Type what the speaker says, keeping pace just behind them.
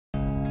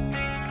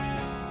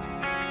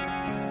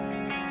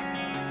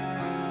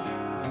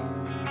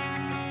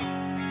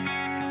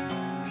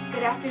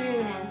Good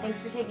afternoon, and thanks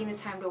for taking the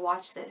time to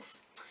watch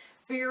this.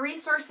 For your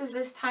resources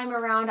this time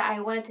around, I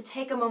wanted to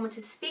take a moment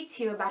to speak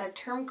to you about a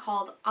term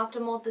called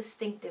optimal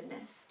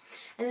distinctiveness.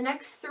 In the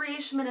next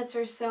 3-ish minutes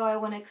or so, I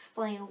want to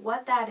explain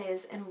what that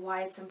is and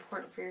why it's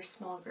important for your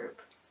small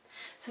group.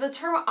 So the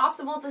term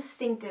optimal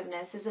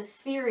distinctiveness is a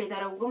theory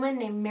that a woman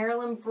named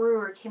Marilyn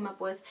Brewer came up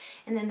with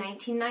in the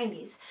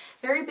 1990s.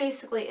 Very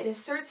basically, it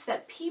asserts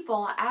that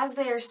people, as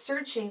they are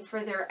searching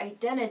for their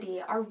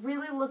identity, are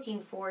really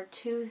looking for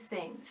two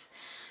things.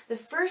 The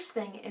first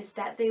thing is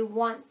that they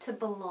want to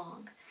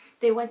belong.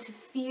 They want to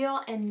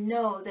feel and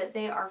know that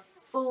they are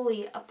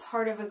fully a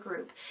part of a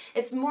group.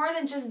 It's more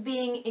than just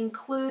being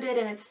included,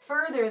 and it's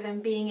further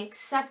than being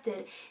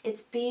accepted.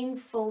 It's being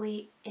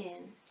fully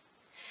in.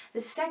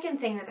 The second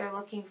thing that they're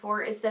looking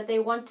for is that they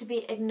want to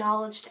be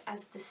acknowledged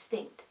as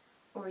distinct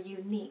or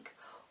unique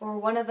or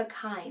one of a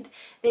kind.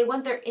 They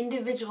want their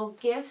individual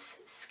gifts,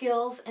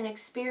 skills, and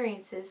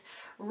experiences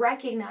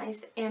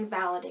recognized and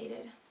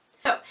validated.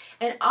 So,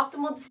 in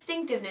optimal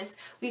distinctiveness,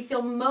 we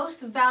feel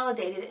most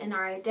validated in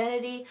our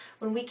identity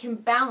when we can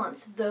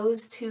balance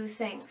those two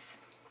things.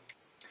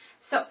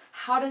 So,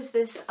 how does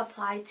this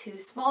apply to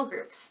small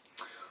groups?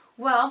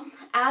 Well,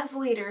 as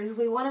leaders,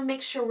 we want to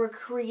make sure we're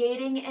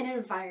creating an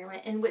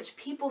environment in which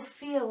people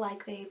feel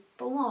like they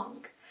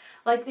belong,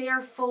 like they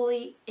are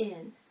fully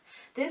in.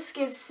 This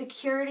gives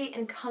security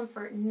and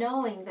comfort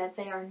knowing that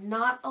they are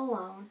not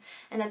alone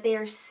and that they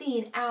are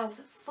seen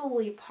as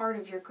fully part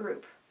of your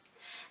group.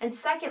 And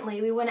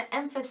secondly, we want to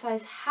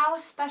emphasize how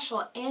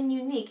special and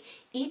unique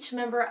each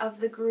member of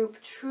the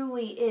group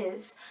truly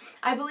is.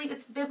 I believe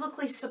it's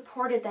biblically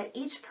supported that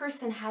each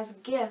person has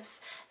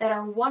gifts that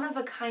are one of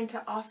a kind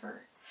to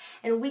offer.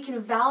 And we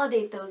can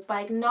validate those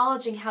by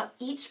acknowledging how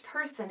each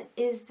person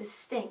is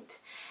distinct.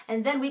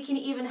 And then we can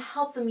even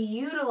help them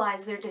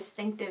utilize their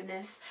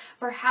distinctiveness,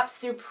 perhaps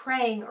through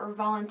praying or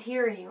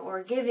volunteering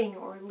or giving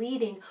or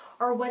leading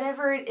or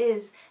whatever it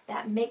is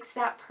that makes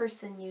that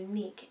person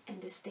unique and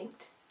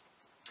distinct.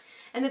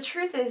 And the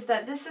truth is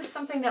that this is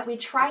something that we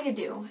try to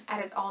do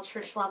at an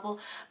all-church level,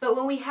 but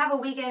when we have a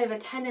weekend of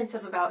attendance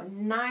of about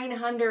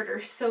 900 or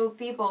so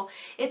people,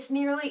 it's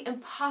nearly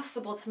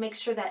impossible to make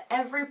sure that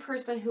every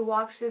person who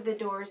walks through the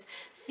doors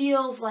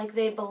feels like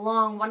they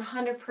belong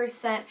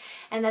 100%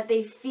 and that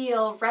they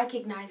feel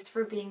recognized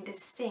for being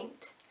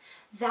distinct.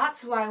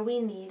 That's why we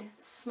need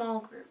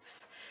small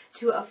groups,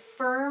 to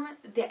affirm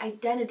the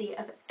identity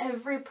of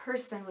every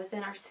person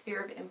within our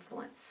sphere of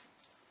influence.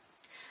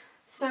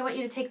 So I want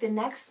you to take the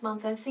next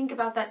month and think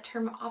about that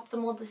term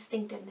optimal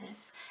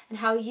distinctiveness and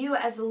how you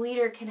as a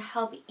leader can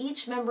help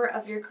each member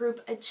of your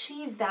group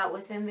achieve that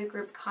within the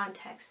group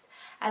context,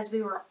 as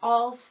we were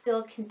all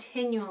still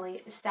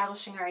continually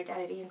establishing our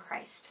identity in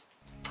Christ.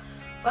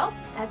 Well,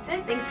 that's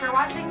it. Thanks for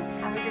watching.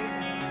 Have a great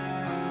day.